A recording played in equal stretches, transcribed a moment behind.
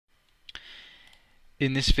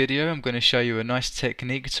In this video I'm going to show you a nice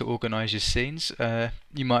technique to organise your scenes.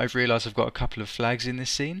 You might have realised I've got a couple of flags in this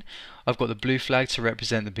scene. I've got the blue flag to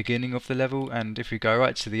represent the beginning of the level, and if we go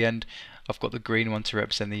right to the end I've got the green one to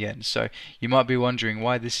represent the end. So you might be wondering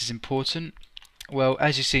why this is important. Well,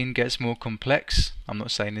 as your scene gets more complex, I'm not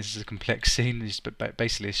saying this is a complex scene, it's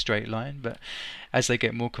basically a straight line, but as they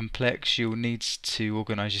get more complex you'll need to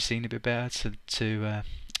organise your scene a bit better to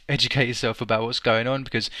educate yourself about what's going on,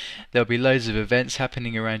 because there'll be loads of events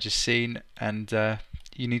happening around your scene, and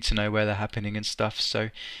you need to know where they're happening and stuff. So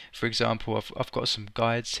for example, I've got some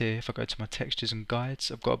guides here. If I go to my textures and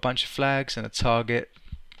guides, I've got a bunch of flags and a target.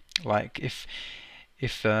 Like if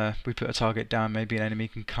we put a target down, maybe an enemy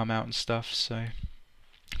can come out and stuff. So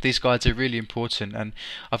these guides are really important, and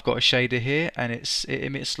I've got a shader here, and it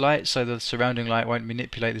emits light, so the surrounding light won't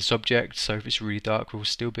manipulate this object. So if it's really dark, we'll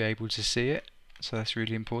still be able to see it. So that's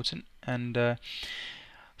really important. And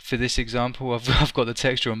for this example, I've got the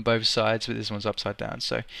texture on both sides, but this one's upside down.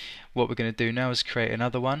 So what we're going to do now is create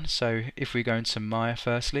another one. So if we go into Maya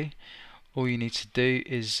firstly, all you need to do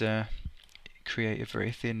is create a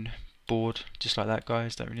very thin board, just like that,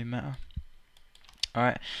 guys. Don't really matter.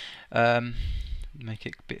 Alright, make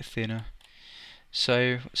it a bit thinner.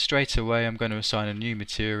 So straight away I'm going to assign a new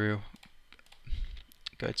material.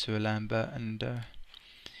 Go to a Lambert and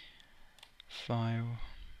File.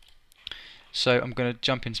 So I'm going to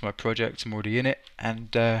jump into my project, I'm already in it,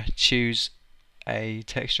 and choose a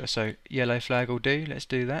texture. So yellow flag will do, let's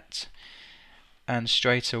do that. And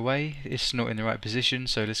straight away it's not in the right position,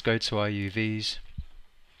 so let's go to our UVs.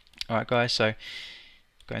 Alright guys, so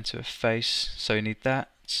go into a face, so we need that.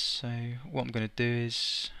 So what I'm going to do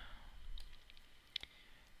is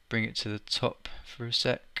bring it to the top for a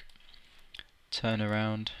sec, turn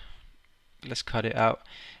around, let's cut it out.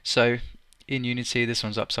 So in Unity this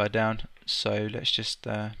one's upside down, so let's just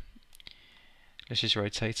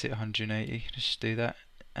rotate it 180. Let's just do that,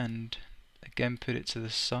 and again put it to the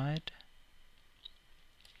side.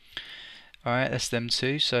 Alright, that's them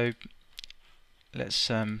two. So let's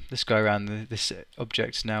go around this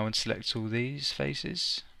object now and select all these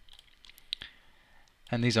faces,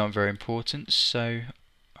 and these aren't very important, so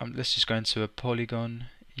let's just go into a polygon,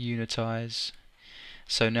 unitize.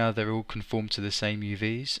 So now they're all conformed to the same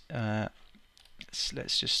UVs.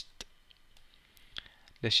 Let's just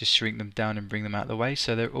shrink them down and bring them out of the way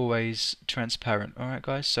so they're always transparent. Alright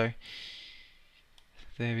guys, so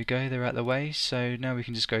there we go, they're out of the way. So now we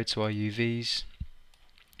can just go to our UVs,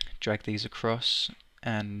 drag these across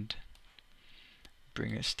and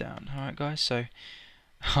bring this down. Alright guys, so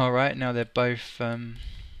alright, now they're both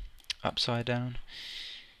upside down.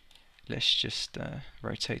 Let's just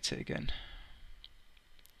rotate it again.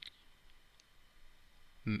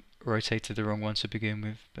 Rotated the wrong one to begin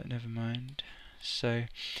with, but never mind. So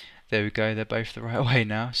there we go, they're both the right way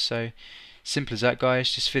now. So simple as that,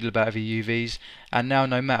 guys. Just fiddle about with your UVs, and now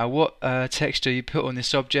no matter what texture you put on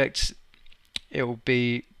this object, it will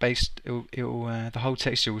be based. The whole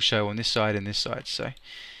texture will show on this side and this side. So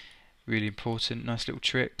really important, nice little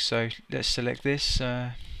trick. So let's select this,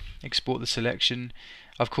 export the selection.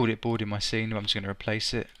 I've called it board in my scene, but I'm just going to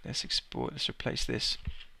replace it. Let's export. Let's replace this.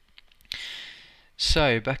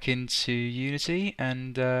 So back into Unity,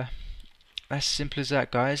 and as simple as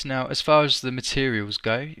that, guys. Now as far as the materials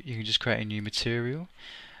go, you can just create a new material.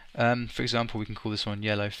 For example, we can call this one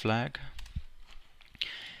yellow flag.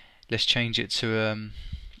 Let's change it to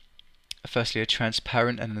firstly a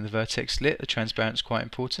transparent and then the vertex lit. The transparent is quite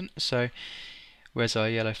important. So where's our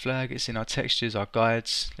yellow flag? It's in our textures, our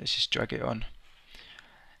guides. Let's just drag it on,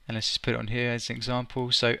 and let's just put it on here as an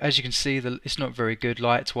example. So as you can see, it's not very good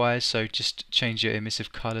light wise, so just change your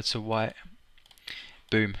emissive color to white.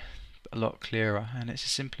 Boom, a lot clearer, and it's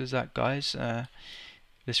as simple as that, guys.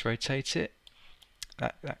 Let's rotate it.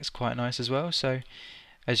 That's quite nice as well. So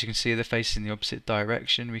as you can see, they're facing the opposite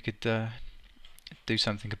direction. We could do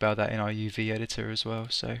something about that in our UV editor as well.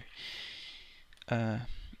 So let's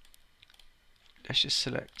just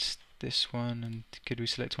select this one, and could we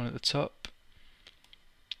select one at the top?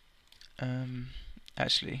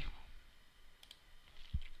 Actually,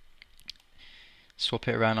 swap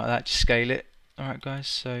it around like that, just scale it. Alright guys,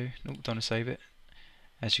 so don't want to save it.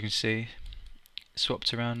 As you can see,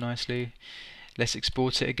 swapped around nicely. Let's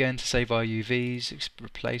export it again to save our UVs,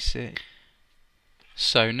 replace it.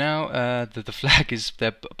 So now the flag is,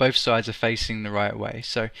 both sides are facing the right way.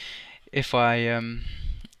 So if I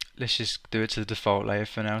let's just do it to the default layer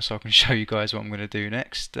for now, so I can show you guys what I'm going to do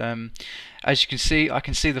next. As you can see, I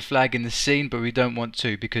can see the flag in the scene, but we don't want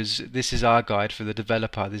to, because this is our guide for the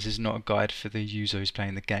developer. This is not a guide for the user who's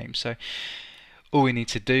playing the game. So All we need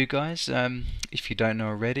to do, guys, if you don't know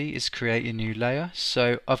already, is create a new layer.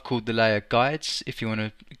 So I've called the layer guides. If you want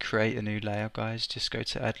to create a new layer, guys, just go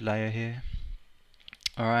to add layer here.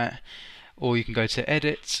 Alright, or you can go to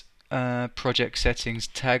edit, project settings,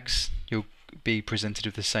 tags. You'll be presented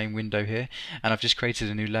with the same window here, and I've just created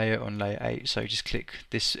a new layer on layer 8. So just click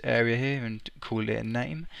this area here and call it a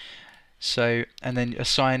name. So, and then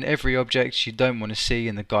assign every object you don't want to see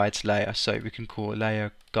in the guides layer. So we can call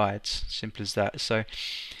layer guides, simple as that. So,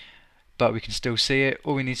 but we can still see it.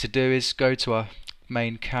 All we need to do is go to our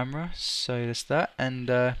main camera. So that's that,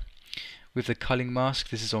 and with the culling mask,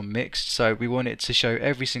 this is on mixed. So we want it to show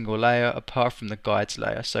every single layer apart from the guides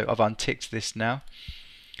layer. So I've unticked this now.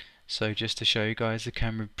 So just to show you guys the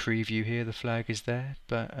camera preview here, the flag is there,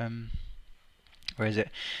 but where is it?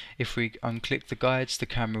 If we unclick the guides, the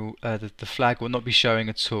camera, the flag will not be showing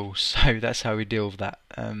at all. So that's how we deal with that.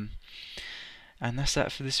 And that's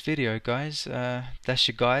that for this video, guys. That's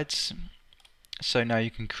your guides. So now you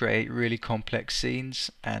can create really complex scenes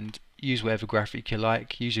and use whatever graphic you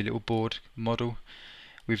like. Use your little board model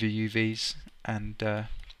with your UVs, and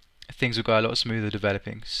things will go a lot smoother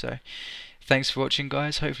developing. So thanks for watching,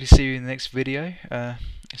 guys. Hopefully see you in the next video.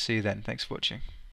 See you then. Thanks for watching.